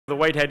the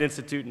Whitehead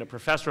Institute and a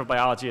professor of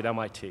biology at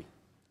MIT.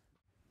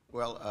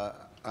 Well,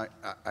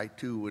 I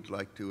too would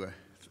like to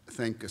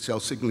thank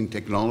Cell Signaling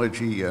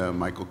Technology,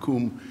 Michael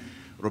Kuhn,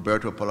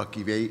 Roberto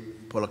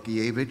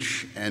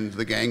Polakiewicz, and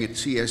the gang at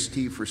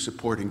CST for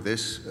supporting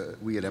this.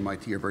 We at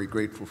MIT are very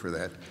grateful for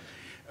that.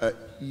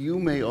 You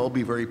may all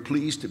be very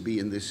pleased to be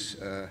in this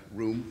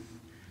room,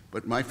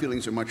 but my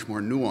feelings are much more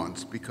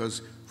nuanced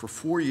because for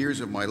 4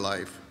 years of my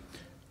life,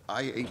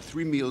 I ate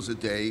 3 meals a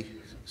day,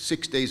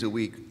 6 days a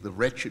week, the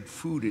wretched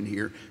food in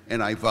here,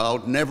 and I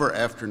vowed never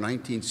after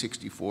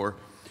 1964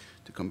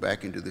 to come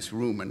back into this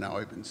room, and now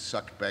I've been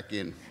sucked back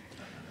in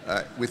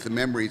with the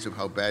memories of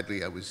how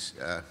badly I was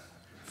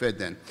fed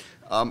then.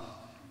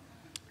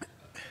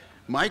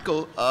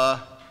 Michael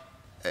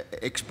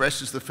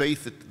expresses the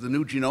faith that the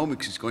new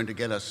genomics is going to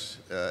get us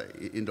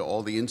into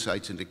all the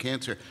insights into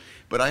cancer,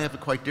 but I have a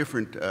quite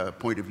different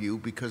point of view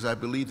because I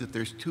believe that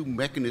there's 2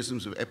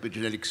 mechanisms of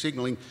epigenetic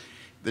signaling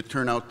that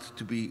turn out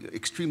to be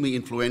extremely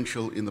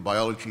influential in the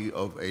biology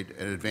of an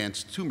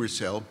advanced tumor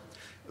cell.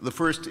 The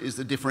first is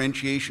the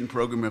differentiation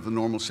program of the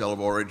normal cell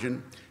of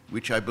origin,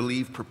 which I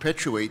believe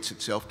perpetuates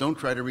itself. Don't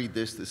try to read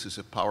this. This is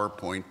a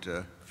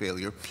PowerPoint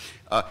failure.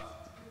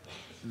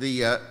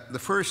 The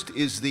first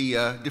is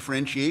the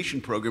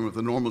differentiation program of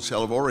the normal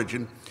cell of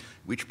origin,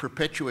 which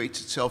perpetuates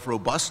itself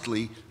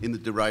robustly in the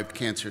derived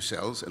cancer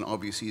cells and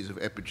obviously is of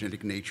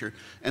epigenetic nature.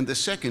 And the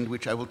second,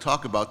 which I will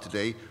talk about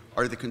today,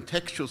 are the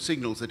contextual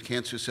signals that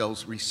cancer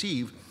cells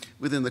receive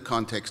within the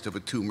context of a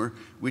tumor,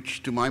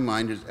 which to my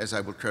mind, as I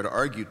will try to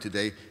argue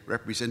today,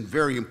 represent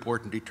very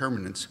important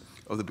determinants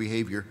of the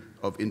behavior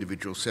of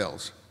individual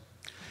cells.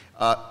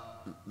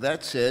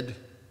 That said,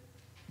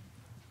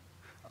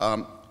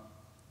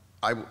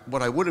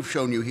 what I would have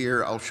shown you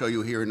here, I'll show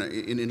you here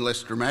in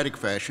less dramatic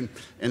fashion,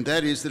 and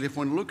that is that if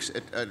one looks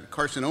at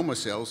carcinoma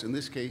cells, in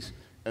this case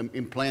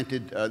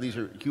implanted, these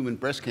are human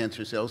breast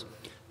cancer cells,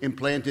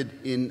 implanted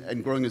in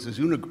and growing as a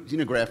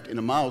xenograft in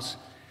a mouse,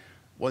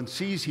 one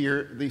sees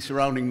here the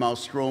surrounding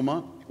mouse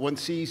stroma, one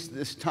sees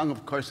this tongue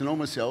of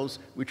carcinoma cells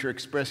which are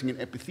expressing an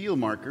epithelial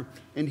marker,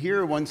 and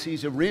here one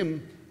sees a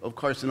rim of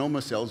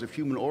carcinoma cells of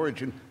human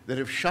origin that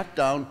have shut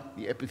down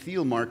the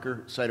epithelial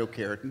marker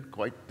cytokeratin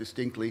quite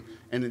distinctly,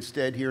 and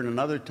instead here in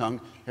another tongue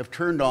have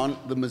turned on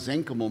the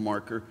mesenchymal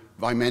marker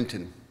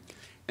vimentin.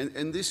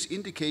 And this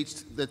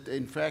indicates that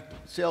in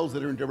fact cells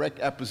that are in direct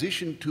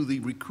apposition to the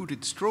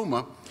recruited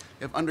stroma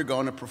have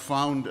undergone a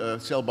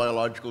profound cell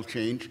biological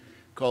change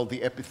called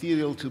the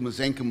epithelial to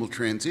mesenchymal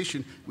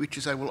transition, which,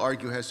 as I will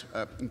argue, has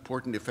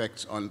important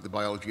effects on the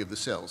biology of the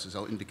cells, as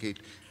I'll indicate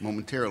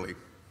momentarily.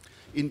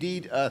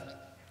 Indeed,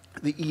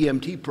 the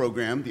EMT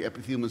program, the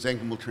epithelial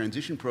mesenchymal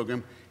transition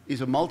program,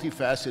 is a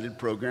multifaceted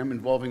program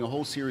involving a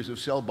whole series of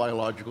cell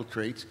biological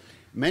traits,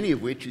 many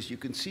of which, as you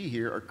can see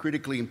here, are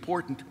critically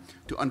important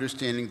to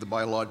understanding the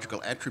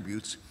biological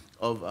attributes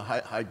of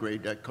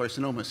high-grade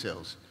carcinoma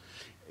cells.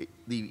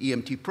 The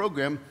EMT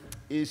program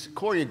is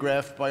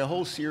choreographed by a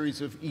whole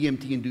series of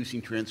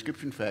EMT-inducing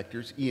transcription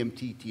factors,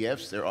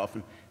 EMTTFs, they're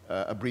often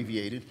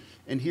abbreviated.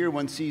 And here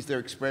one sees their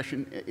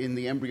expression in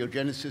the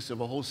embryogenesis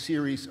of a whole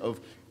series of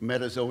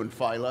metazoan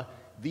phyla.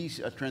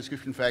 These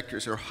transcription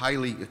factors are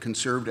highly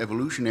conserved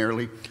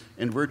evolutionarily,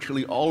 and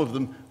virtually all of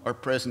them are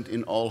present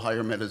in all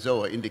higher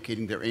metazoa,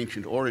 indicating their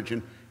ancient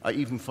origin. I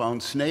even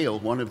found snail,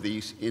 one of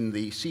these, in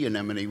the sea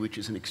anemone, which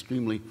is an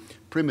extremely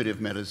primitive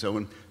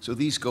metazoan. So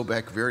these go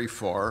back very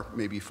far,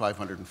 maybe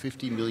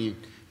 550 million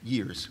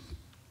years.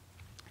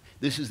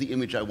 This is the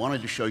image I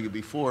wanted to show you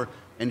before,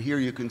 and here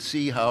you can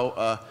see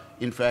how,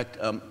 in fact,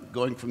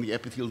 going from the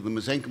epithelial to the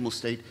mesenchymal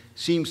state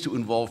seems to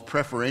involve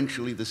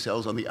preferentially the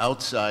cells on the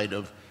outside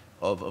of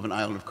an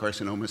island of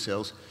carcinoma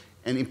cells.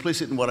 And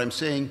implicit in what I'm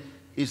saying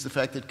is the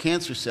fact that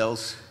cancer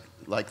cells,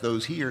 like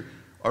those here,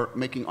 are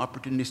making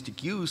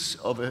opportunistic use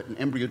of an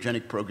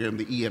embryogenic program,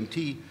 the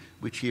EMT,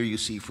 which here you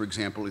see, for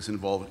example, is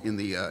involved in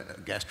the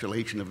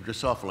gastrulation of a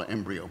Drosophila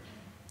embryo.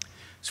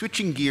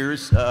 Switching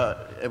gears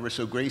ever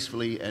so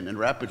gracefully and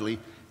rapidly,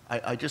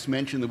 I just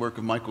mentioned the work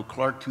of Michael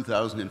Clark,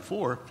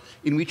 2004,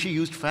 in which he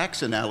used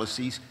FACS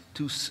analyses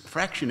to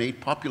fractionate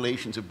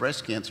populations of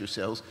breast cancer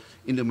cells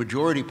into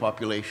majority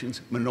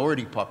populations,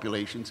 minority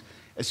populations.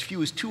 As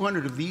few as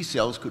 200 of these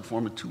cells could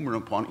form a tumor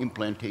upon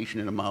implantation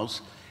in a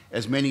mouse.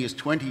 As many as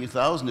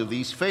 20,000 of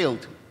these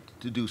failed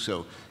to do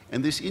so.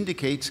 And this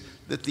indicates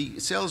that the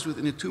cells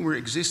within a tumor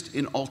exist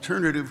in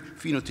alternative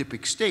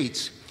phenotypic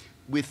states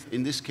with,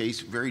 in this case,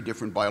 very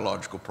different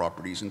biological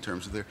properties in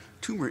terms of their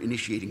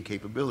tumor-initiating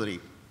capability.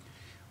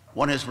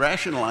 One has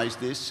rationalized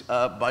this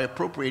by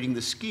appropriating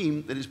the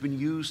scheme that has been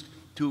used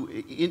to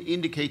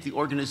indicate the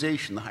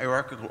organization, the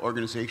hierarchical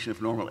organization of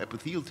normal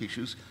epithelial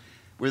tissues,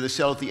 where the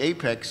cell at the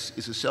apex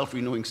is a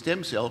self-renewing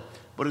stem cell,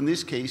 but in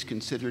this case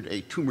considered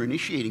a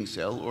tumor-initiating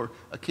cell or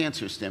a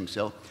cancer stem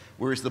cell,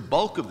 whereas the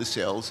bulk of the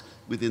cells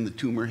within the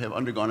tumor have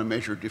undergone a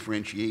measure of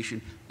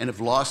differentiation and have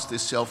lost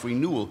this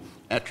self-renewal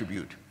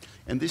attribute.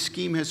 And this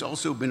scheme has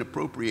also been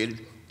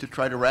appropriated to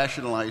try to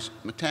rationalize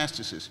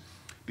metastasis.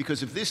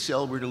 Because if this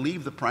cell were to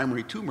leave the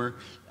primary tumor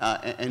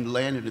and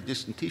land in a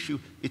distant tissue,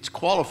 it's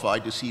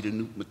qualified to seed a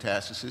new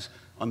metastasis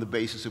on the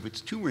basis of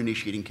its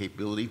tumor-initiating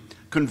capability.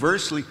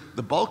 Conversely,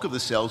 the bulk of the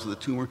cells of the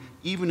tumor,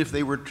 even if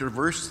they were to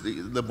traverse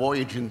the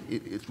voyage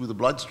through the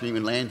bloodstream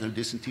and land in a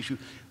distant tissue,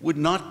 would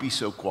not be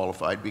so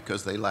qualified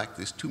because they lack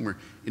this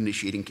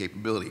tumor-initiating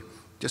capability.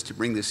 Just to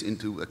bring this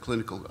into a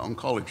clinical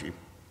oncology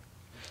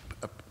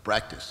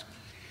practice.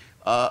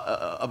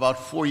 About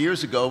 4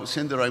 years ago,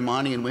 Sender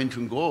Raimani and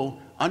Wenjun Guo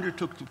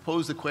undertook to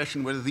pose the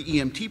question whether the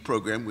EMT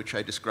program, which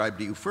I described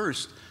to you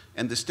first,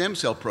 and the stem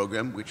cell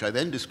program, which I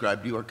then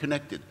described to you, are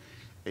connected.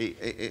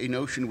 A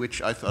notion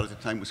which I thought at the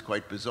time was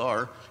quite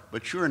bizarre,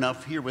 but sure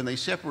enough, here when they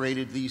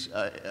separated these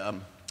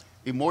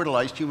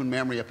immortalized human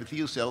mammary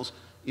epithelial cells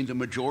into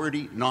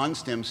majority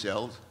non-stem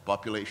cell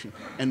population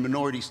and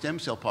minority stem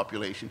cell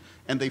population,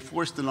 and they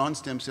forced the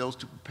non-stem cells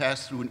to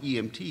pass through an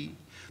EMT,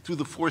 through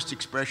the forced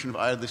expression of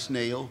either the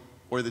snail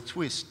or the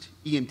twist,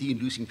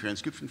 EMT-inducing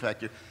transcription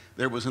factor,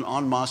 there was an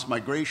en masse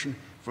migration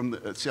from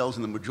the cells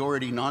in the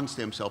majority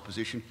non-stem cell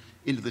position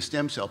into the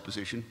stem cell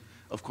position.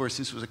 Of course,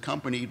 this was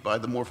accompanied by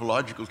the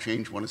morphological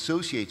change one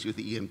associates with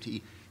the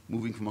EMT,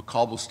 moving from a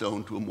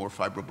cobblestone to a more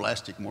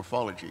fibroblastic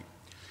morphology.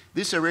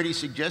 This already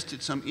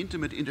suggested some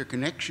intimate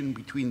interconnection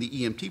between the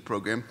EMT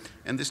program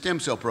and the stem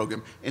cell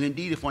program. And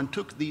indeed, if one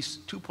took these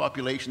two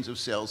populations of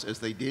cells as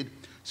they did,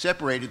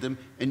 separated them,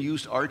 and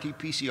used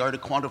RT-PCR to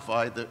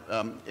quantify the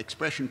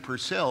expression per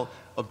cell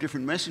of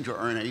different messenger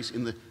RNAs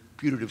in the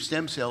putative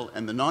stem cell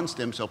and the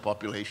non-stem cell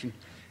population,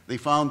 they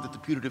found that the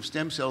putative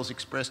stem cells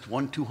expressed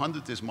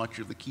 1/200th as much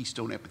of the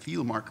keystone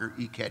epithelial marker,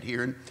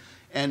 E-cadherin,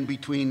 and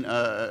between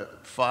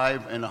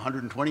 5 and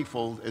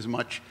 120-fold as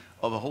much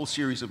of a whole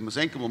series of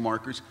mesenchymal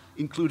markers,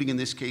 including in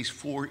this case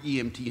 4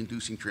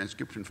 EMT-inducing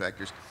transcription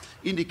factors,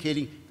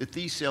 indicating that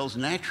these cells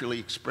naturally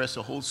express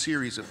a whole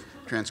series of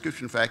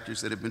transcription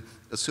factors that have been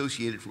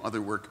associated from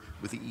other work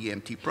with the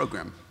EMT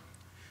program.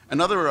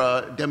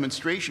 Another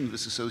demonstration of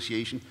this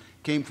association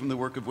came from the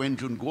work of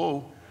Wenjun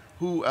Guo,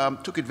 who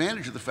took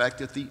advantage of the fact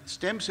that the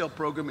stem cell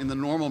program in the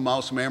normal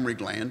mouse mammary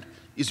gland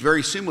is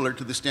very similar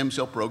to the stem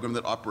cell program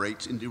that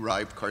operates in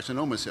derived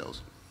carcinoma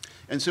cells.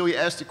 And so he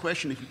asked the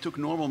question, if you took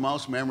normal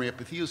mouse mammary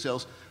epithelial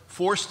cells,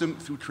 forced them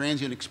through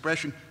transient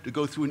expression to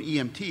go through an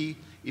EMT,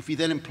 if he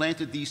then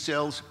implanted these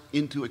cells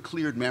into a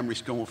cleared mammary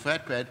stromal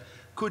fat pad,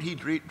 could he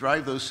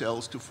drive those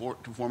cells to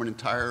form an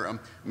entire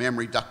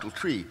mammary ductal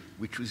tree,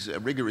 which was a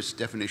rigorous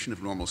definition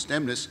of normal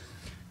stemness.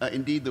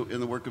 Indeed, in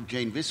the work of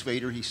Jane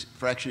Visvader, he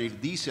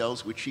fractionated these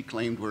cells, which she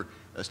claimed were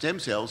stem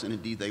cells, and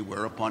indeed they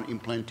were, upon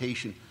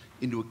implantation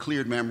into a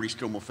cleared mammary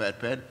stromal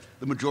fat pad.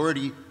 The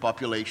majority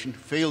population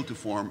failed to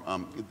form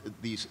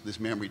this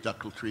mammary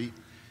ductal tree.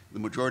 The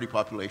majority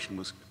population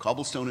was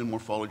cobblestone in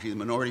morphology. The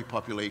minority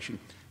population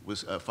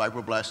was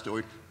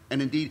fibroblastoid.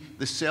 And indeed,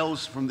 the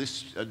cells from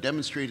this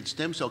demonstrated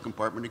stem cell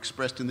compartment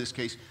expressed, in this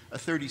case, a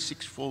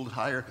 36-fold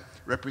higher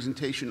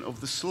representation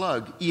of the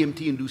slug,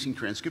 EMT-inducing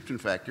transcription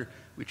factor,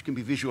 which can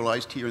be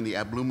visualized here in the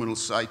abluminal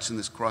sites in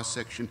this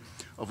cross-section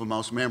of a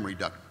mouse mammary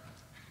duct.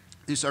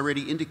 This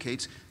already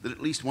indicates that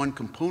at least one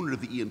component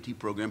of the EMT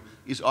program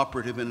is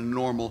operative in a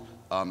normal,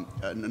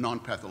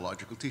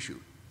 non-pathological tissue.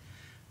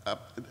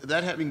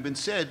 That having been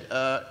said,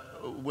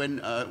 when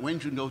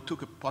Wenjun Guo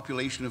took a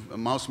population of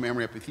mouse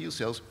mammary epithelial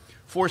cells,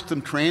 forced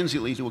them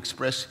transiently to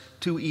express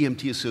 2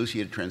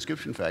 EMT-associated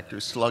transcription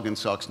factors, SLUG and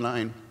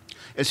SOX9,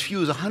 as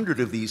few as 100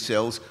 of these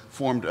cells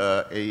formed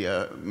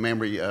a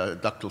mammary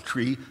ductal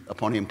tree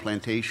upon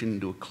implantation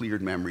into a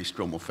cleared mammary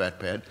stromal fat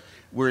pad,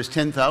 whereas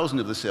 10,000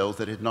 of the cells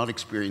that had not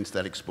experienced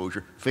that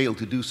exposure failed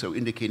to do so,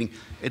 indicating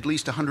at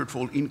least a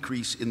 100-fold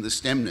increase in the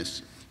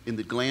stemness, in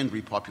the gland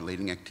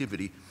repopulating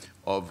activity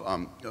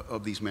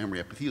of these mammary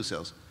epithelial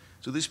cells.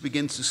 So this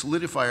begins to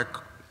solidify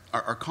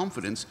our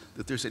confidence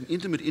that there's an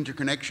intimate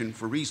interconnection,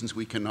 for reasons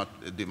we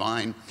cannot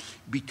divine,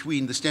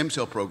 between the stem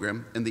cell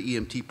program and the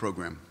EMT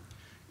program.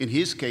 In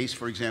his case,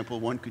 for example,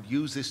 one could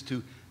use this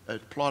to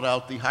plot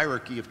out the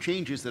hierarchy of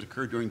changes that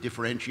occur during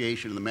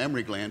differentiation in the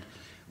mammary gland,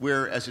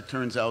 where, as it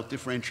turns out,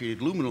 differentiated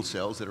luminal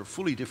cells that are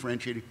fully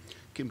differentiated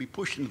can be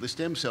pushed into the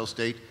stem cell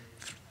state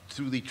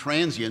through the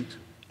transient,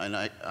 and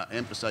I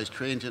emphasize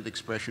transient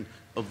expression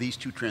of these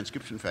 2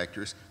 transcription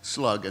factors,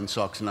 SLUG and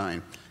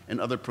SOX9, and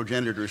other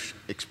progenitors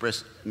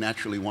express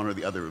naturally one or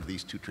the other of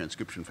these 2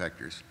 transcription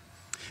factors.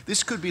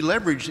 This could be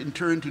leveraged in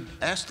turn to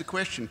ask the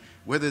question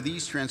whether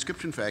these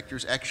transcription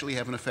factors actually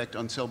have an effect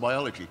on cell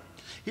biology.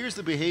 Here's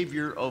the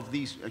behavior of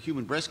these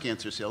human breast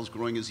cancer cells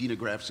growing as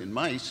xenografts in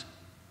mice.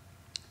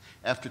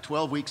 After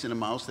 12 weeks in a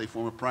mouse, they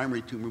form a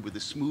primary tumor with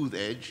a smooth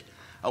edge.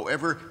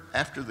 However,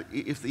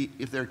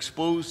 if they're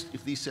exposed,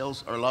 if these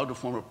cells are allowed to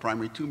form a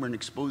primary tumor and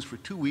exposed for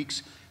 2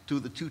 weeks to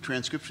the 2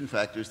 transcription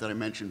factors that I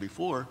mentioned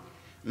before,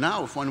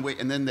 now if one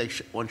waits, and then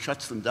one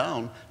shuts them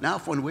down, now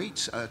if one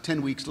waits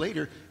 10 weeks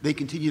later, they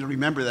continue to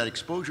remember that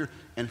exposure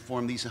and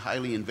form these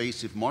highly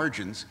invasive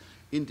margins,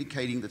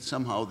 indicating that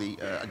somehow the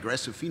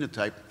aggressive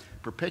phenotype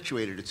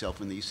perpetuated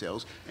itself in these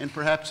cells, and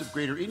perhaps of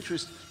greater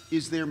interest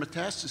is their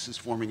metastasis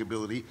forming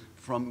ability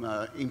from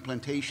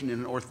implantation in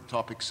an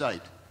orthotopic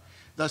site.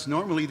 Thus,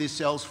 normally these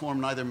cells form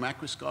neither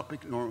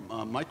macroscopic nor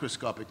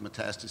microscopic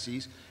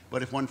metastases,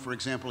 but if one, for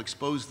example,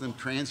 exposes them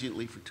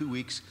transiently for 2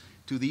 weeks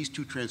to these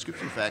 2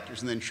 transcription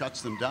factors and then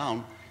shuts them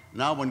down,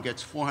 now one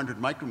gets 400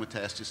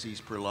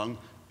 micrometastases per lung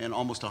and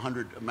almost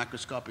 100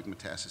 macroscopic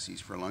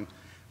metastases per lung,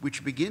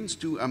 which begins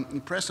to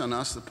impress on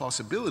us the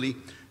possibility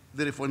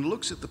that if one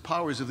looks at the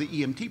powers of the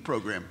EMT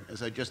program,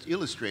 as I just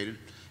illustrated,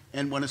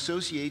 and one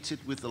associates it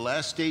with the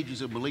last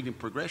stages of malignant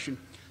progression,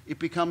 it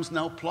becomes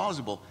now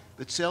plausible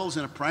that cells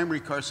in a primary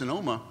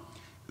carcinoma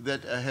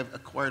that have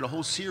acquired a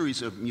whole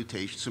series of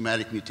mutations,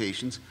 somatic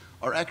mutations,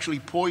 are actually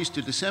poised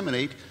to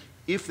disseminate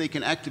if they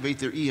can activate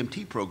their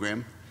EMT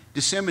program,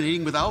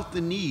 disseminating without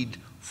the need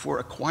for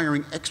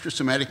acquiring extra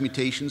somatic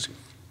mutations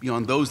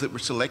beyond those that were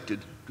selected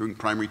during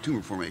primary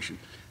tumor formation.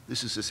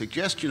 This is a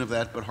suggestion of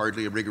that, but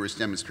hardly a rigorous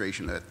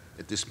demonstration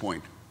at this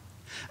point.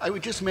 I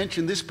would just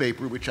mention this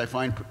paper, which I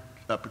find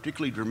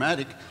particularly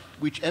dramatic,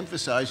 which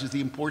emphasizes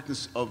the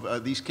importance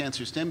of these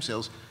cancer stem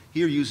cells,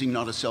 here using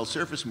not a cell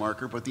surface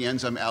marker, but the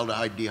enzyme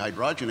aldehyde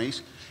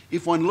dehydrogenase.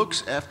 If one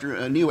looks after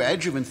a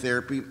neoadjuvant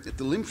therapy at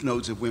the lymph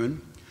nodes of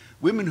women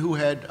who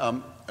had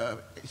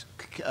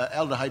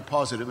aldehyde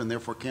positive and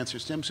therefore cancer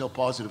stem cell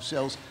positive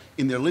cells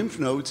in their lymph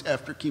nodes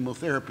after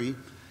chemotherapy,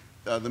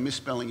 the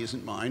misspelling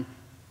isn't mine,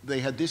 they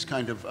had this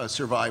kind of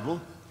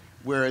survival,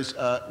 whereas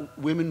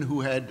women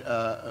who had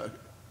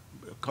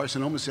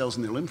carcinoma cells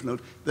in their lymph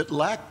node that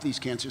lacked these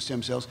cancer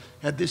stem cells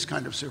had this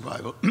kind of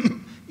survival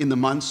in the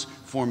months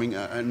forming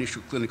an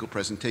initial clinical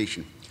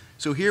presentation.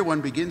 So here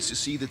one begins to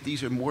see that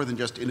these are more than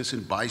just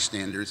innocent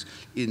bystanders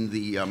in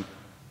the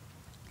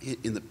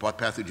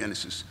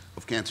pathogenesis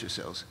of cancer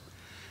cells.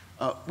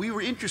 We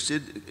were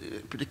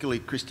interested, particularly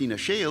Christina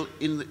Scheel,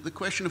 in the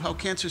question of how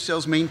cancer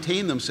cells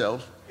maintain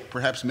themselves,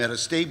 perhaps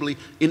metastably,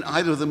 in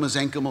either the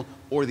mesenchymal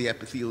or the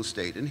epithelial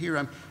state. And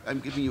here I'm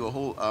giving you a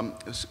whole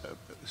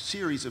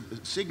series of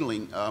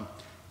signaling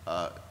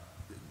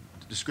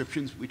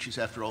descriptions, which is,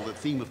 after all, the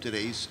theme of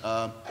today's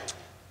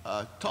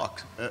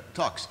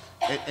talks.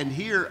 And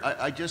here,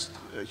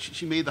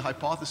 she made the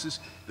hypothesis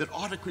that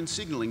autocrine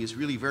signaling is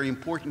really very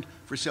important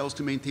for cells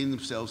to maintain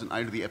themselves in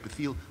either the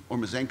epithelial or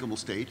mesenchymal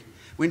state.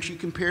 When she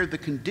compared the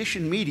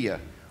conditioned media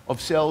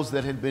of cells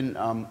that had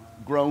been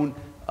grown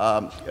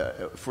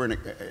for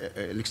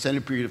an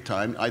extended period of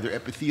time, either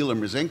epithelial or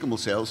mesenchymal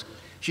cells,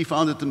 she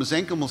found that the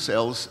mesenchymal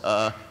cells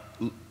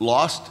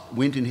lost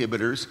Wnt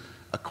inhibitors,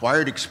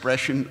 acquired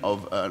expression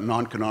of a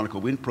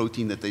non-canonical Wnt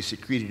protein that they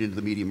secreted into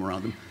the medium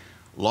around them,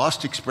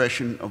 lost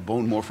expression of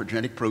bone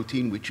morphogenic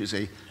protein, which is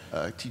a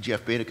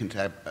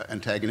TGF-beta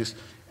antagonist,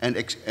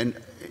 and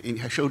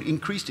showed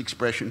increased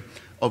expression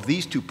of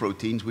these 2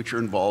 proteins, which are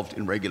involved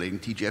in regulating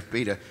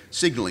TGF-beta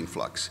signaling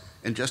flux.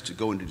 And just to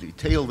go into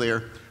detail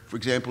there, for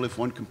example, if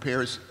one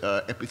compares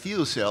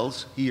epithelial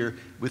cells here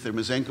with their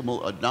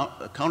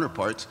mesenchymal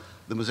counterparts,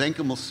 the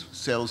mesenchymal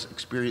cells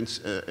experience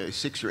a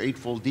 6 or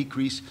 8-fold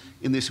decrease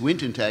in this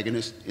Wnt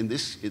antagonist, in the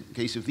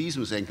case of these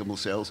mesenchymal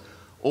cells,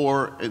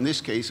 or in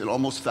this case, an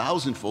almost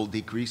 1,000-fold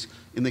decrease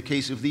in the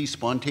case of these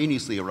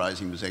spontaneously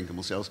arising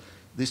mesenchymal cells,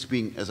 this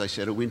being, as I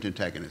said, a Wnt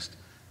antagonist.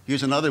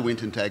 Here's another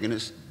Wnt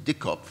antagonist,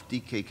 DKOPF,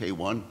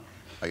 DKK1.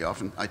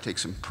 I take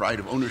some pride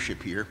of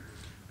ownership here,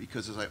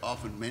 because as I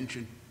often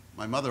mention,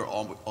 my mother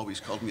always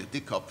called me a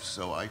DKOPF,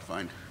 so I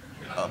find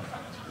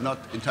not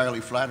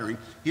entirely flattering.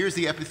 Here's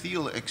the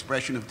epithelial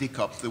expression of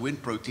DKOPF, the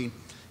Wnt protein,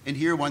 and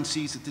here one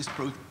sees that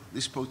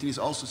this protein is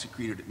also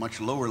secreted at much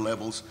lower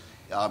levels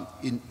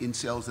in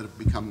cells that have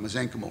become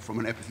mesenchymal from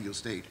an epithelial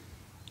state.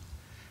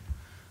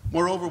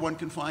 Moreover, one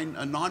can find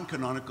a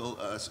non-canonical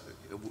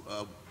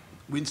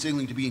Wnt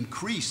signaling to be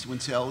increased when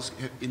cells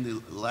in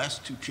the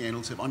last 2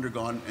 channels have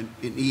undergone an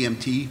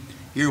EMT.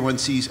 Here one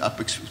sees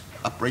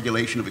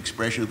upregulation of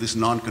expression of this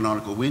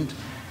non-canonical Wnt,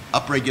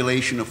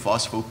 upregulation of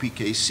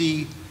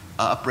phospho-PKC,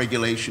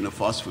 upregulation of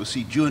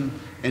phospho-C-Jun,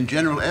 and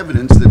general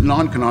evidence that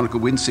non-canonical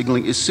Wnt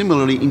signaling is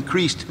similarly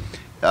increased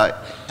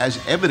as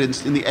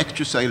evidenced in the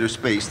extracellular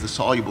space, the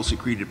soluble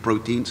secreted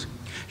proteins.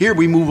 Here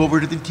we move over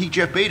to the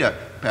TGF-beta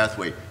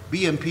pathway.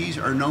 BMPs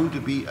are known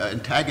to be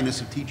antagonists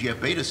of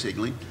TGF-beta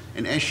signaling,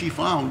 and as she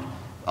found,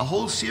 a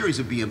whole series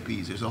of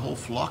BMPs, there's a whole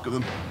flock of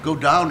them, go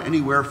down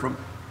anywhere from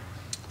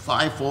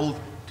 5-fold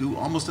to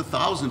almost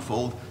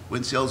 1,000-fold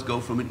when cells go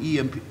from an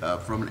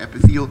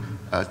epithelial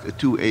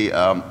to a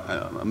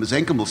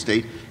mesenchymal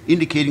state,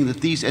 indicating that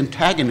these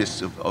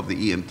antagonists of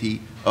the EMT,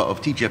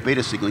 of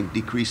TGF-beta signaling,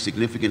 decrease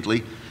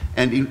significantly.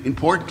 And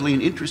importantly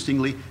and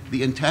interestingly,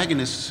 the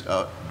antagonists,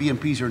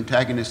 BMPs are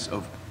antagonists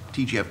of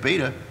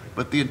TGF-beta,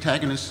 but the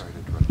antagonists of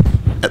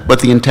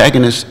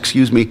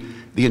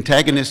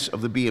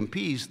the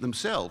BMPs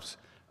themselves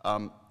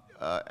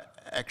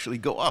actually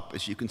go up,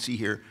 as you can see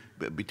here,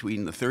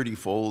 between the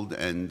 30-fold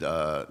and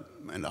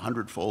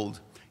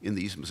 100-fold in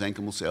these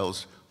mesenchymal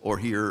cells, or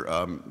here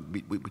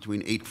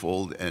between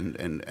 8-fold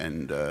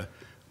and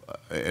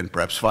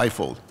perhaps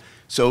 5-fold.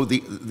 So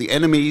the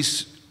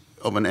enemies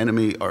of an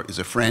enemy is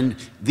a friend.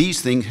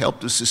 These things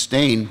help to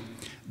sustain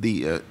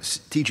the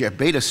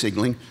TGF-beta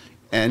signaling,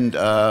 and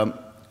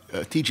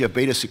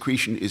TGF-beta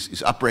secretion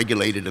is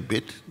upregulated a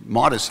bit,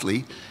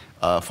 modestly.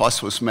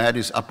 Phospho-SMAD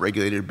is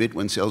upregulated a bit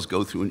when cells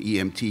go through an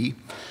EMT.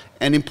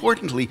 And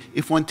importantly,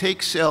 if one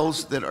takes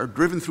cells that are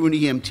driven through an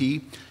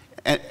EMT,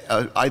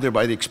 either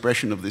by the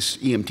expression of this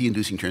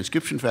EMT-inducing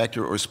transcription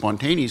factor or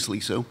spontaneously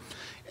so,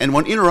 and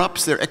one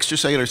interrupts their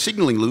extracellular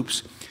signaling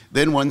loops,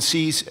 then one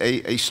sees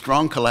a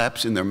strong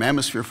collapse in their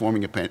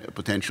mammosphere-forming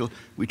potential,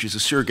 which is a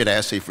surrogate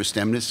assay for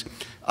stemness,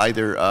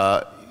 either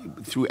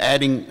through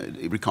adding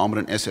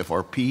recombinant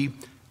SFRP,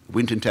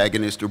 Wnt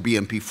antagonist, or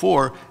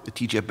BMP4, the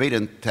TGF-beta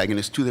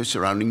antagonist, to their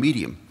surrounding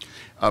medium.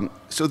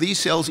 So these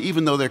cells,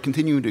 even though they're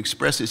continuing to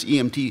express this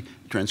EMT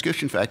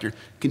transcription factor,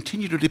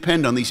 continue to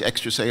depend on these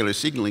extracellular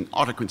signaling,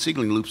 autocrine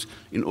signaling loops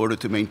in order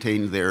to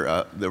maintain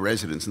their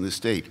residence in this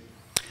state.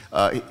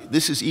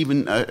 This is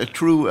even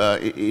true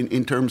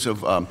in terms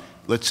of,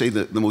 let's say,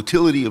 the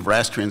motility of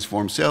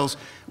RAS-transformed cells,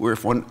 where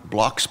if one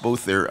blocks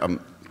both their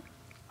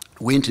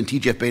Wnt and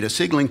TGF-beta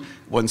signaling,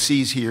 one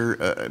sees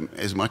here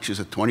as much as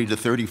a 20 to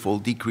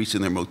 30-fold decrease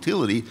in their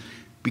motility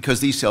because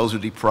these cells are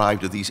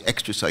deprived of these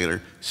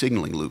extracellular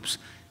signaling loops.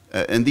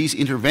 And these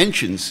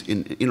interventions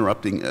in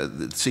interrupting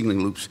the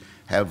signaling loops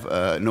have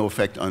no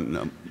effect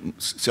on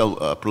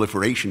cell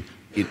proliferation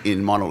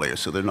in monolayers,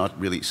 so they're not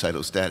really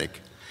cytostatic.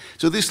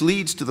 So this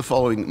leads to the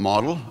following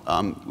model,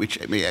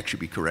 which may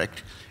actually be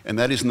correct, and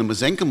that is in the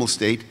mesenchymal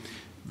state,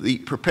 the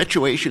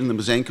perpetuation in the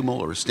mesenchymal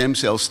or stem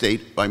cell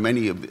state by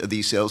many of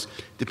these cells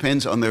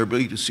depends on their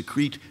ability to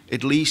secrete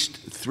at least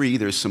 3,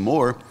 there's some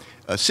more,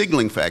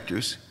 signaling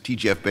factors,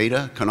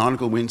 TGF-beta,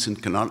 canonical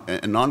Wnt,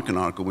 and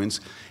non-canonical Wnt.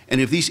 And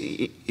if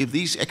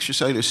these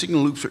extracellular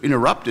signal loops are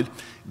interrupted,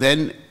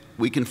 then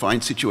we can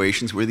find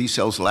situations where these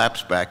cells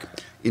lapse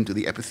back into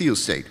the epithelial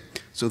state.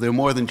 So they're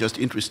more than just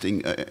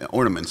interesting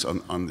ornaments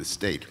on this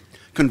state.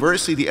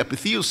 Conversely, the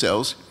epithelial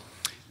cells,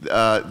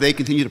 they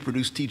continue to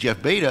produce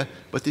TGF-beta,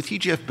 but the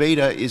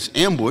TGF-beta is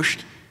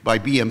ambushed by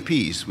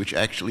BMPs, which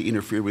actually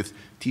interfere with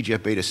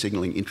TGF-beta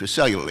signaling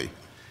intracellularly.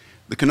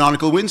 The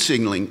canonical Wnt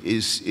signaling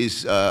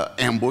is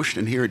ambushed,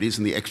 and here it is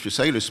in the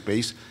extracellular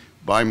space,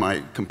 by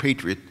my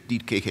compatriot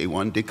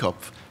DKK1,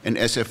 DKOPF, and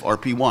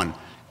SFRP1.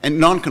 And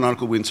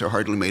non-canonical Wnt are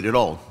hardly made at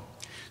all.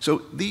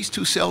 So these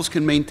two cells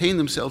can maintain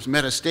themselves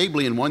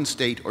metastably in one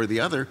state or the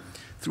other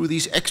through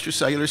these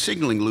extracellular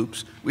signaling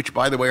loops, which,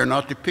 by the way, are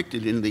not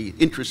depicted in the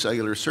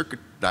intracellular circuit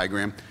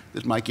diagram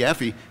that Mike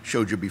Yaffe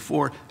showed you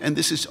before. And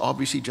this is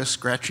obviously just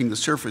scratching the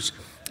surface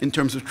in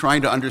terms of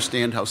trying to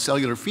understand how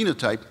cellular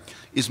phenotype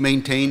is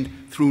maintained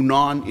through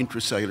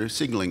non-intracellular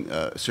signaling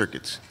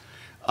circuits.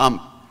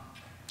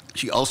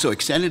 She also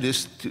extended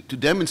this to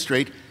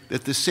demonstrate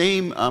that the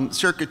same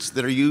circuits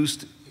that are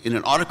used in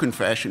an autocrine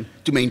fashion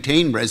to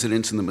maintain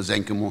residence in the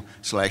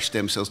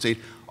mesenchymal/stem cell state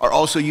are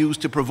also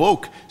used to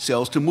provoke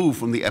cells to move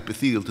from the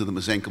epithelial to the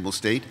mesenchymal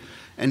state.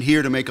 And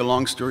here, to make a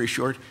long story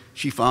short,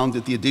 she found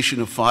that the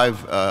addition of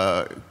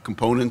 5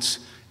 components,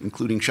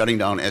 including shutting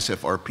down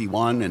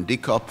SFRP1 and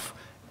DKOPF,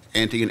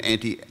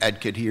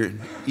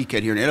 anti-adcadherin,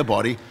 E-cadherin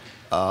antibody,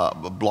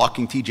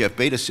 blocking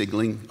TGF-beta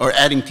signaling, or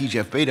adding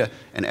TGF-beta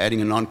and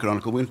adding a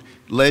non-canonical Wnt,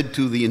 led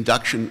to the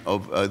induction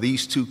of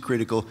these 2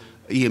 critical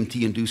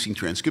EMT-inducing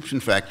transcription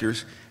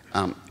factors.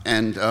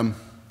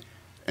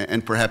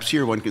 And perhaps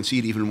here one can see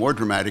it even more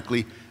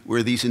dramatically,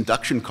 where these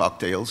induction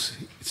cocktails,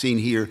 seen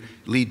here,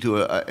 lead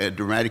to a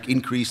dramatic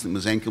increase in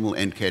mesenchymal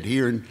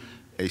N-cadherin,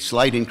 a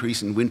slight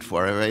increase in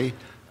Wnt4A,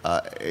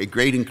 a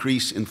great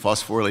increase in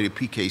phosphorylated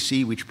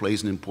PKC, which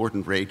plays an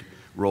important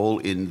role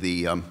in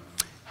the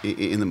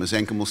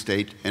mesenchymal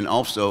state, and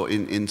also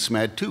in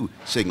SMAD2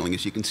 signaling,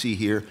 as you can see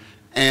here,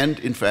 and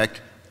in fact,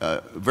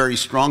 very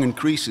strong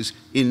increases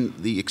in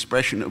the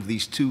expression of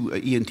these 2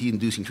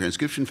 EMT-inducing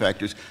transcription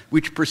factors,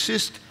 which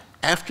persist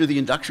after the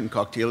induction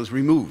cocktail is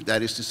removed.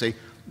 That is to say,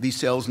 these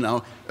cells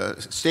now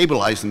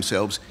stabilize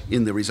themselves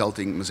in the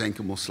resulting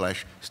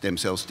mesenchymal/stem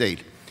cell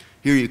state.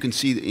 Here you can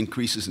see the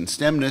increases in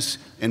stemness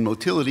and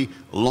motility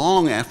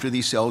long after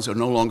these cells are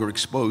no longer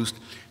exposed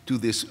to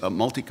this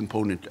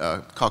multi-component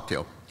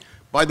cocktail.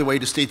 By the way,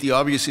 to state the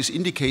obvious, this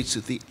indicates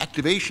that the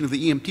activation of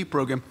the EMT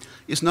program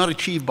is not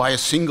achieved by a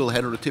single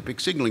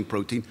heterotypic signaling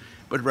protein,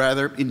 but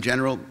rather, in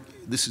general,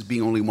 this is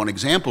being only one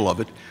example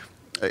of it,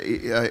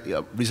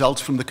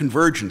 results from the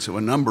convergence of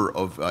a number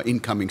of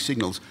incoming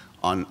signals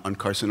on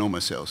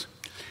carcinoma cells.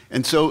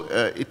 And so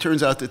it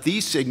turns out that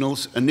these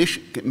signals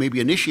may be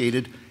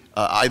initiated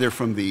either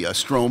from the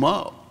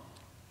stroma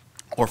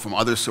or from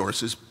other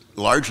sources,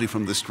 largely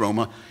from the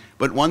stroma.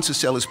 But once a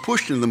cell is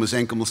pushed into the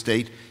mesenchymal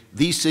state,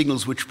 these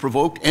signals which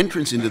provoke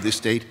entrance into this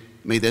state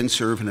may then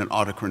serve in an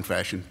autocrine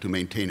fashion to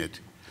maintain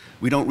it.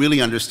 We don't really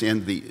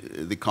understand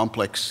the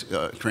complex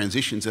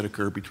transitions that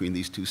occur between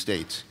these 2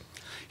 states.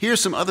 Here are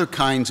some other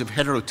kinds of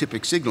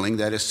heterotypic signaling,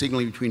 that is,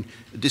 signaling between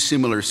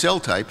dissimilar cell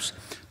types,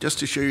 just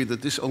to show you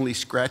that this only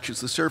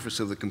scratches the surface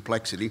of the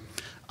complexity.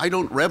 I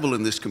don't revel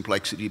in this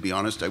complexity, to be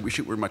honest. I wish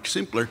it were much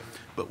simpler,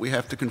 but we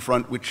have to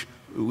confront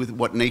with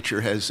what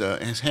nature has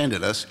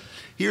handed us.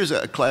 Here's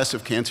a class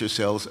of cancer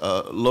cells,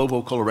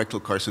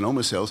 lobo-colorectal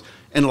carcinoma cells,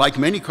 and like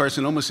many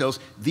carcinoma cells,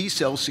 these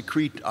cells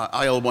secrete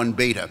IL-1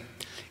 beta.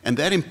 And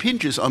that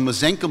impinges on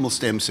mesenchymal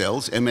stem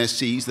cells,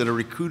 MSCs, that are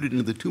recruited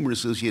into the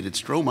tumor-associated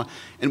stroma.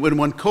 And when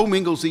one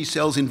commingles these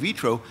cells in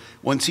vitro,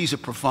 one sees a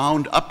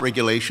profound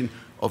upregulation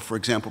of, for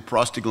example,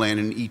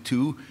 prostaglandin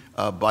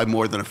E2 by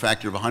more than a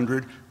factor of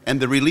 100, and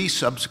the release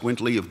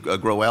subsequently of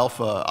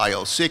GRO-alpha,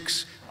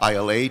 IL-6,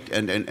 IL-8,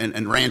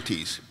 and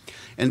RANTES.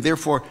 And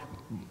therefore,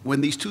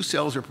 when these two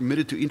cells are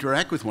permitted to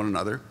interact with one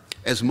another,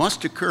 as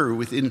must occur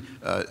within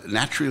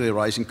naturally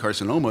arising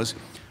carcinomas,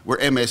 where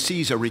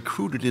MSCs are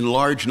recruited in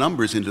large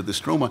numbers into the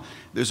stroma,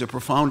 there's a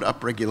profound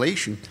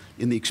upregulation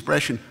in the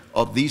expression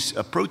of these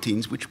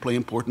proteins, which play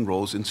important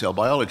roles in cell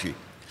biology.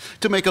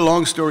 To make a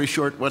long story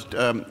short, what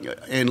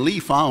Ann Lee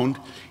found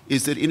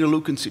is that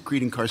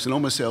interleukin-secreting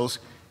carcinoma cells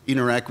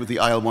interact with the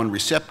IL-1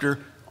 receptor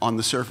on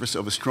the surface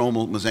of a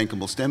stromal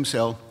mesenchymal stem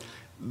cell.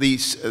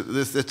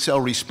 That cell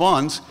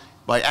responds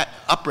by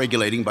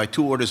upregulating by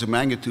 2 orders of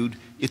magnitude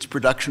its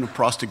production of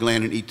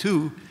prostaglandin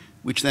E2,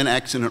 which then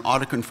acts in an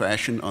autocrine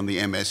fashion on the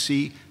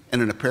MSC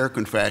and in a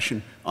paracrine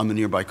fashion on the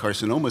nearby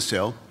carcinoma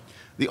cell.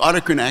 The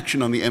autocrine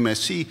action on the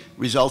MSC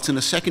results in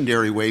a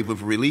secondary wave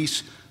of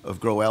release of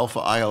GRO-alpha,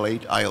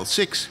 IL-8,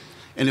 IL-6,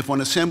 and if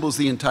one assembles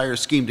the entire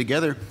scheme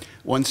together,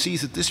 one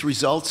sees that this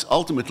results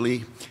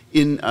ultimately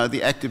in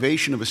the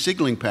activation of a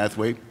signaling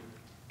pathway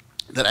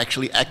that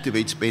actually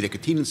activates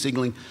beta-catenin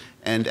signaling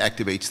and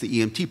activates the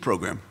EMT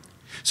program.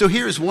 So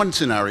here is one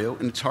scenario,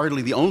 and it's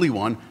hardly the only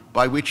one,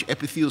 by which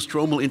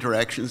epithelial-stromal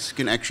interactions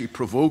can actually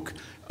provoke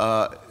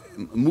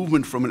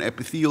movement from an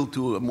epithelial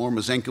to a more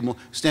mesenchymal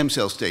stem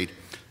cell state.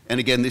 And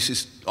again, this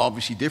is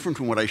obviously different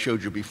from what I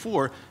showed you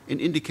before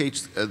and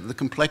indicates the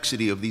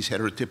complexity of these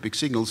heterotypic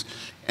signals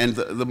and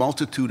the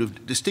multitude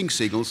of distinct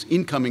signals,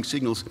 incoming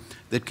signals,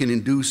 that can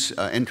induce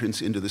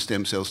entrance into the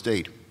stem cell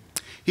state.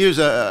 Here's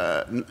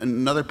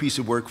another piece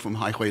of work from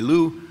Haihui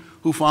Liu,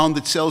 who found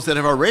that cells that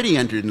have already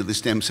entered into the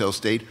stem cell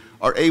state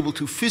are able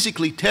to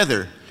physically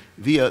tether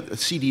via a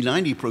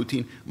CD90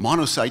 protein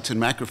monocytes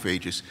and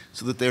macrophages,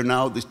 so that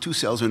the two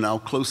cells are now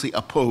closely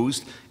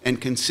opposed and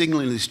can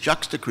signal in this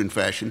juxtacrine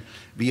fashion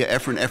via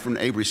efferent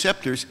A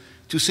receptors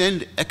to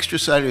send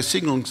extracellular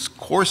signals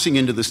coursing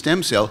into the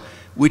stem cell,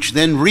 which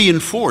then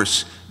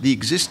reinforce the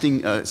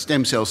existing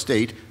stem cell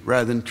state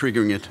rather than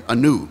triggering it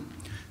anew.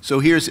 So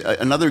here's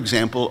another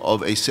example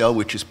of a cell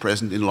which is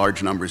present in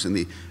large numbers in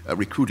the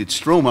recruited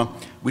stroma,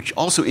 which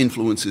also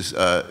influences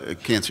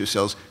cancer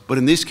cells, but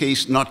in this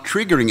case not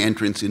triggering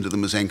entrance into the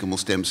mesenchymal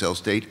stem cell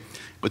state,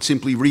 but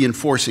simply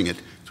reinforcing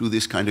it through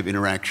this kind of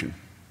interaction.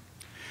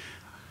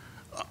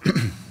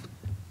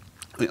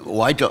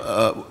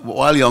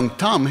 Wai-Leong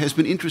Tam has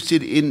been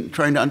interested in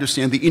trying to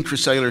understand the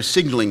intracellular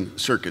signaling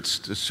circuits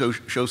to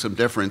show some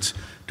deference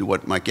to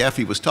what Mike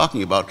Gaffey was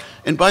talking about.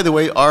 And by the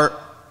way, our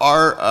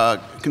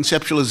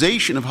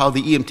conceptualization of how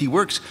the EMT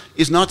works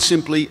is not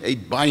simply a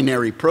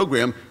binary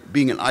program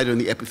being either in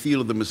the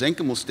epithelial or the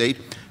mesenchymal state,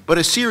 but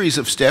a series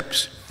of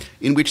steps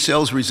in which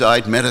cells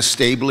reside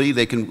metastably.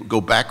 They can go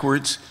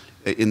backwards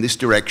in this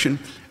direction.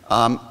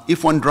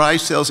 If one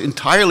drives cells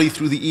entirely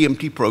through the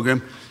EMT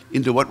program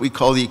into what we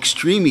call the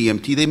extreme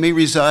EMT, they may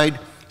reside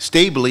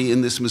stably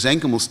in this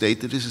mesenchymal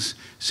state that is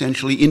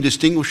essentially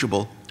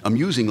indistinguishable,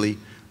 amusingly,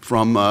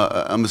 from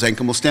a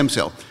mesenchymal stem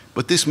cell.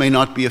 But this may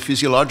not be a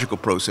physiological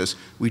process.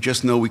 We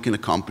just know we can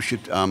accomplish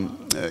it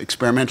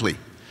experimentally.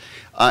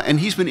 And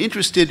he's been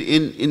interested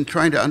in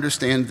trying to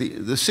understand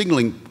the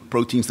signaling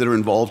proteins that are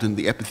involved in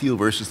the epithelial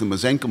versus the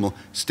mesenchymal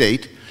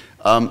state.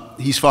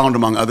 He's found,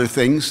 among other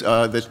things,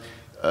 that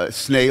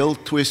snail,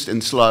 twist,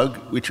 and slug,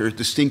 which are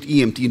distinct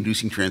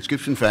EMT-inducing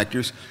transcription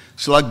factors,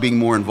 slug being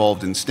more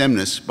involved in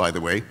stemness, by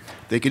the way,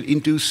 they can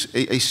induce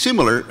a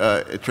similar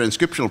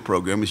transcriptional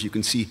program, as you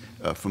can see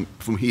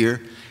from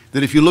here,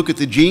 that if you look at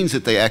the genes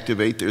that they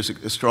activate, there's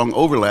a strong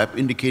overlap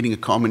indicating a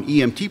common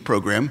EMT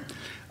program,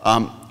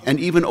 and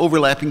even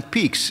overlapping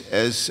peaks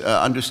as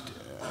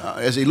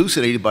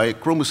elucidated by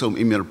chromosome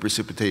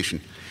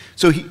immunoprecipitation.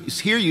 So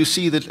here you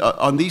see that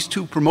on these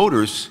two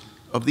promoters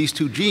of these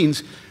two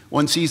genes,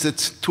 one sees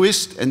that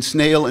twist and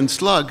snail and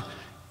slug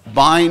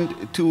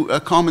bind to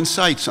common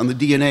sites on the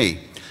DNA.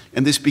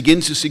 And this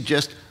begins to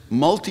suggest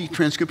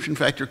multi-transcription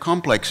factor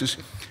complexes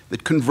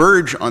that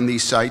converge on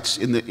these sites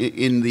in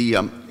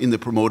the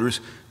promoters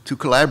to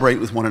collaborate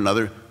with one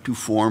another to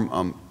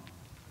form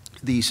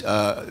these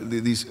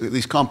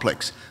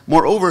complex.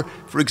 Moreover,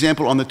 for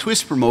example, on the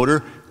twist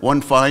promoter, one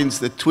finds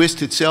that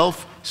twist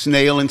itself,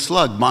 snail, and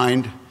slug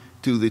bind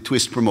to the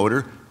twist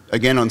promoter,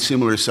 again on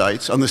similar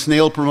sites. On the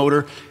snail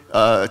promoter,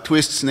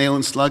 twist, snail,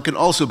 and slug can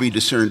also be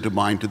discerned to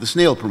bind to the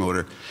snail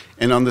promoter.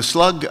 And on the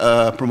slug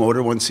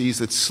promoter, one sees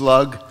that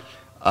slug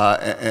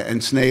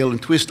and snail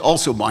and twist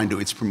also bind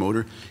to its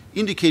promoter,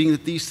 indicating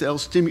that these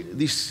cells,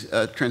 these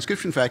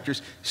transcription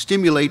factors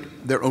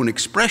stimulate their own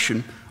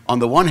expression on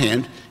the one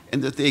hand,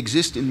 and that they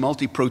exist in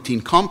multi-protein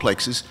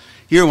complexes.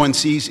 Here one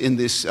sees in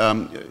this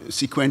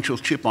sequential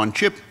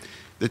chip-on-chip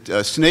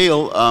that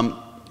snail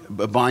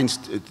binds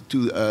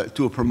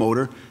to a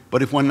promoter,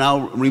 but if one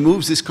now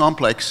removes this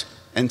complex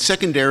and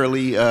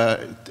secondarily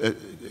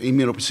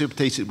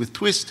immunoprecipitates it with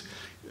twist,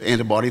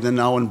 antibody, then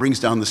now one brings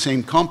down the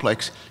same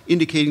complex,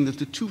 indicating that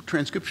the two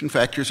transcription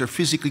factors are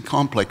physically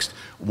complexed,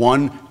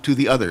 one to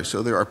the other.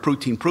 So there are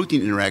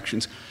protein-protein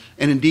interactions.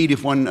 And indeed,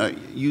 if one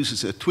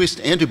uses a twist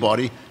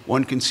antibody,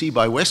 one can see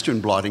by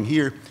Western blotting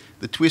here,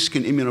 the twist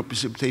can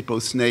immunoprecipitate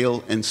both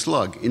snail and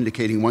slug,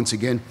 indicating, once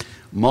again,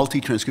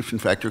 multi-transcription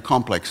factor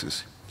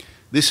complexes.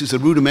 This is a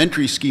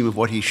rudimentary scheme of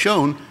what he's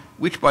shown,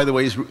 which, by the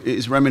way,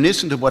 is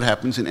reminiscent of what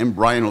happens in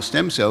embryonal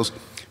stem cells,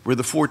 where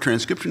the four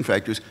transcription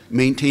factors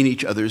maintain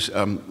each other's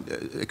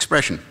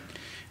expression.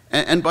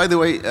 And by the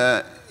way,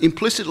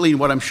 implicitly in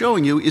what I'm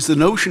showing you is the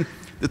notion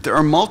that there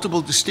are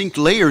multiple distinct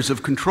layers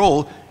of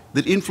control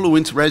that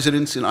influence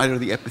residence in either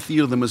the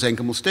epithelial or the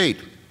mesenchymal state.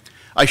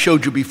 I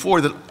showed you before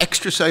that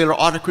extracellular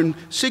autocrine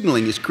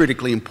signaling is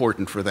critically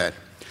important for that.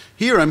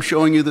 Here I'm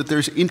showing you that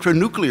there's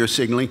intranuclear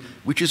signaling,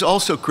 which is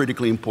also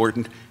critically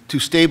important to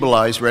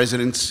stabilize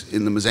residence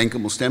in the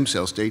mesenchymal stem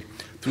cell state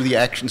through the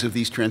actions of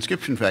these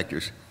transcription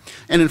factors.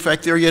 And in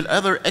fact, there are yet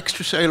other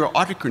extracellular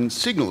autocrine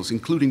signals,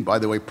 including, by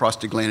the way,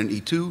 prostaglandin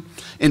E2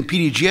 and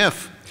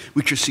PDGF,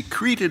 which are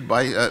secreted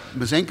by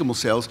mesenchymal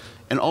cells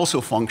and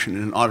also function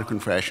in an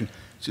autocrine fashion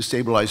to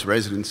stabilize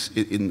residence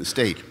in the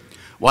state.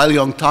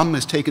 Weinberg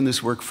has taken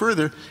this work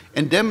further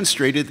and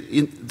demonstrated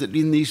that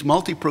in these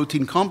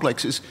multi-protein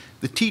complexes,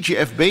 the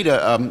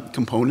TGF-beta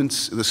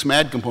components, the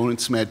SMAD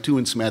components, SMAD2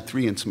 and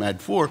SMAD3 and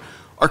SMAD4,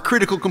 are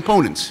critical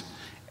components.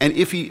 And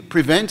if he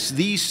prevents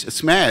these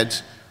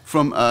SMADs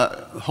from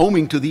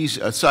homing to these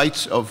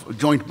sites of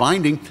joint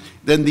binding,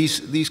 then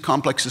these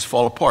complexes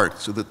fall apart,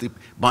 so that the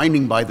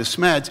binding by the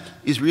SMADs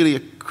is really a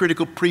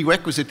critical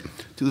prerequisite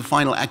to the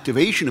final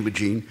activation of a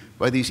gene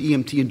by these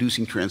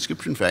EMT-inducing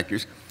transcription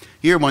factors.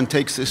 Here one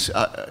takes this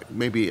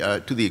maybe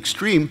to the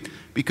extreme,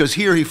 because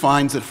here he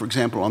finds that, for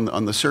example,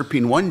 on the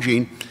SERPIN1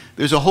 gene,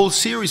 there's a whole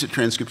series of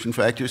transcription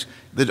factors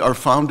that are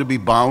found to be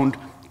bound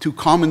to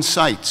common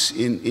sites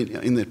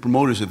in the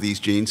promoters of these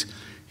genes,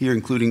 here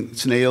including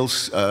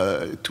snails,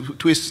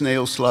 twist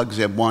snails, slug,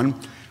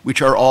 ZEB1,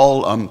 which are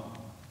all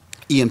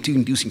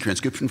EMT-inducing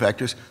transcription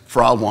factors,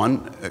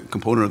 FRA1, a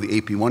component of the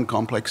AP1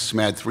 complex,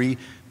 SMAD3,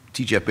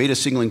 TGF-beta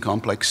signaling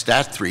complex,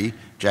 STAT3,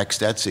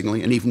 JAK-STAT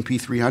signaling, and even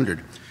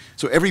P300.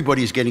 So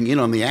everybody's getting in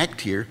on the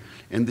act here,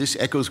 and this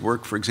echoes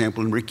work, for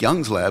example, in Rick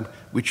Young's lab,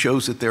 which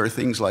shows that there are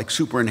things like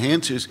super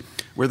enhancers,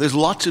 where there's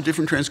lots of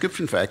different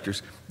transcription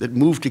factors that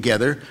move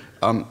together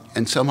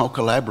and somehow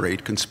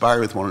collaborate, conspire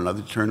with one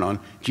another to turn on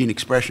gene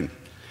expression.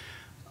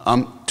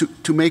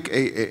 To make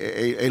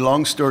a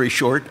long story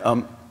short,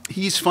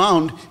 he's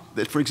found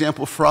that, for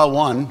example,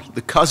 FRA1,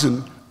 the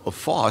cousin of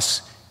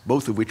FOS,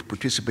 both of which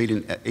participate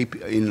in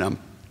AP1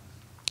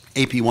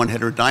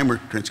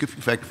 heterodimer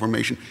transcription factor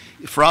formation,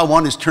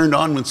 FRA1 is turned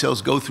on when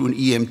cells go through an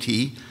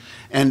EMT,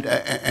 and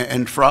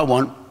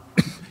FRA1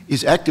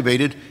 is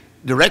activated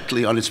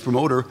directly on its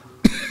promoter,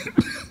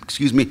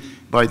 excuse me,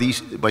 by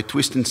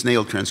twist and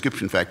snail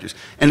transcription factors.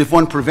 And if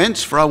one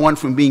prevents FRA1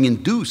 from being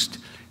induced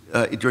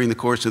during the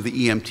course of the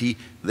EMT,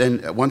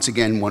 then once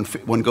again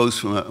one goes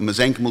from a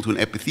mesenchymal to an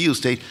epithelial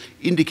state,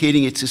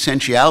 indicating its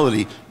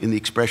essentiality in the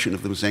expression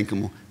of the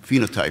mesenchymal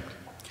phenotype.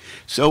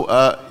 So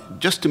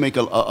just to make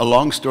a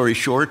long story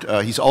short,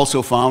 he's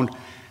also found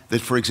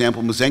that, for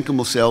example,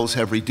 mesenchymal cells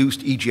have reduced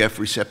EGF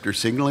receptor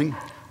signaling,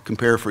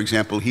 compare, for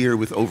example, here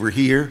with over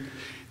here,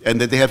 and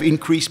that they have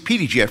increased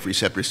PDGF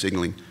receptor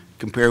signaling,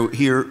 compare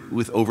here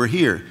with over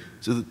here.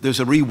 So that there's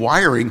a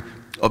rewiring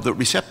of the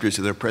receptors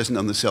that are present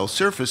on the cell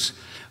surface,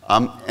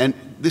 and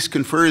this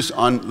confers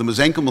on the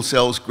mesenchymal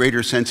cells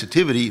greater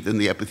sensitivity than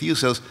the epithelial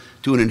cells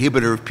to an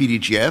inhibitor of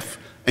PDGF,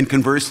 and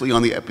conversely,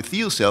 on the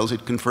epithelial cells,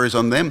 it confers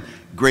on them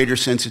greater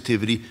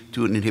sensitivity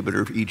to an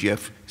inhibitor of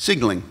EGF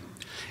signaling.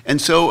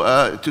 And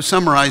so, to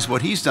summarize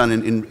what he's done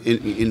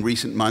in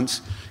recent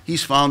months,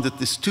 he's found that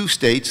these two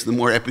states, the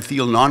more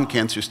epithelial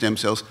non-cancer stem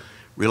cells,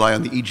 rely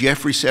on the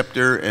EGF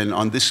receptor and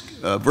on this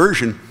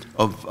version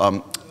of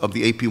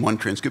the AP1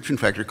 transcription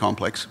factor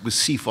complex, with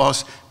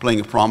CFOS playing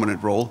a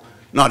prominent role.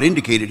 Not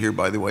indicated here,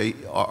 by the way,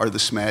 are the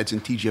SMADs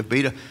and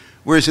TGF-beta,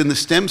 whereas in the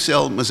stem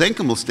cell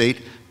mesenchymal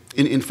state,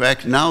 in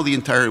fact, now the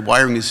entire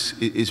wiring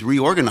is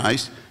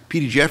reorganized.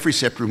 PDGF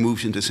receptor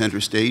moves into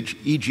center stage,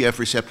 EGF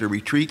receptor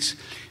retreats.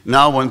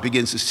 Now one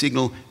begins to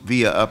signal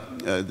via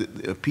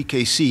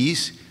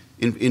PKCs.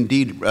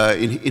 Indeed,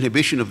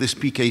 inhibition of this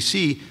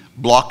PKC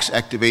blocks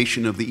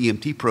activation of the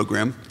EMT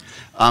program.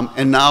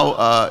 And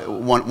now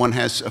one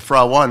has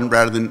FRA1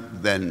 rather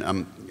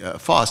than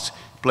FOS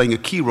playing a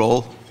key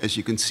role, as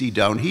you can see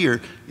down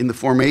here, in the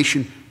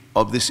formation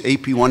of this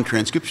AP1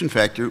 transcription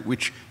factor,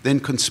 which then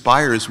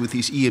conspires with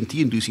these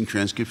EMT-inducing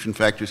transcription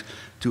factors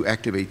to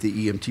activate the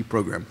EMT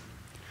program.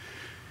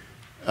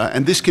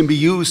 And this can be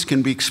used,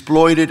 can be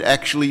exploited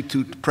actually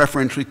to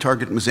preferentially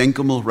target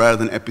mesenchymal rather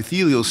than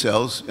epithelial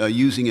cells,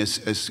 using,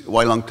 as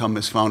Weinberg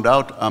has found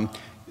out,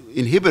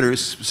 inhibitors,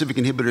 specific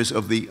inhibitors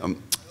of the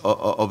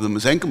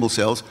mesenchymal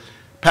cells.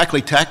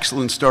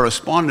 Paclitaxel and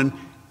staurospondin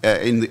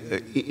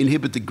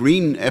inhibit the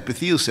green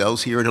epithelial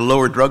cells here at a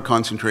lower drug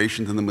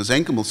concentration than the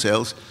mesenchymal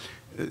cells,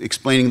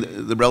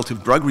 explaining the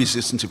relative drug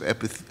resistance of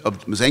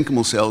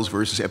mesenchymal cells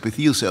versus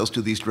epithelial cells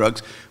to these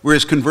drugs,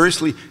 whereas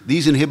conversely,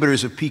 these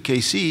inhibitors of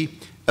PKC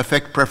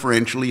affect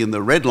preferentially in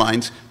the red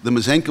lines the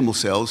mesenchymal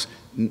cells,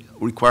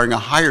 requiring a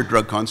higher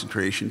drug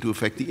concentration to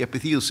affect the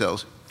epithelial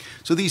cells.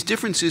 So these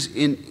differences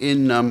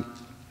in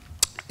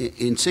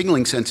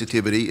signaling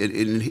sensitivity,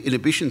 in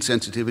inhibition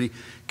sensitivity,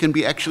 can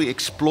be actually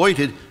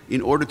exploited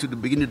in order to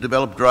begin to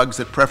develop drugs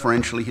that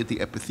preferentially hit the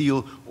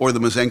epithelial or the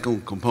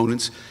mesenchymal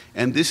components.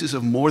 And this is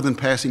of more than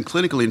passing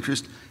clinical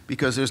interest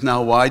because there's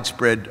now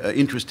widespread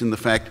interest in the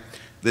fact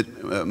that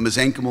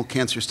mesenchymal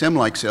cancer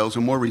stem-like cells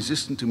are more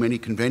resistant to many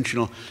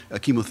conventional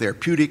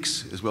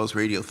chemotherapeutics as well as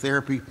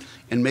radiotherapy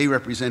and may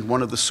represent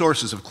one of the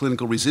sources of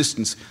clinical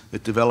resistance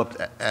that developed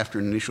after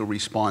an initial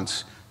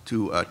response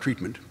to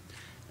treatment.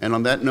 And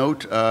on that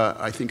note,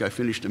 I think I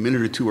finished a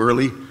minute or two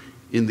early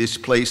in this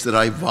place that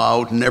I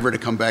vowed never to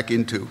come back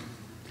into.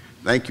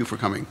 Thank you for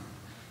coming.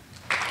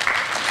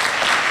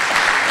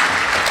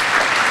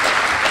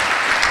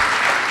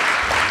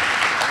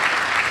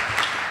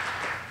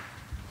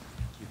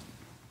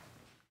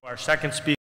 Our second speaker.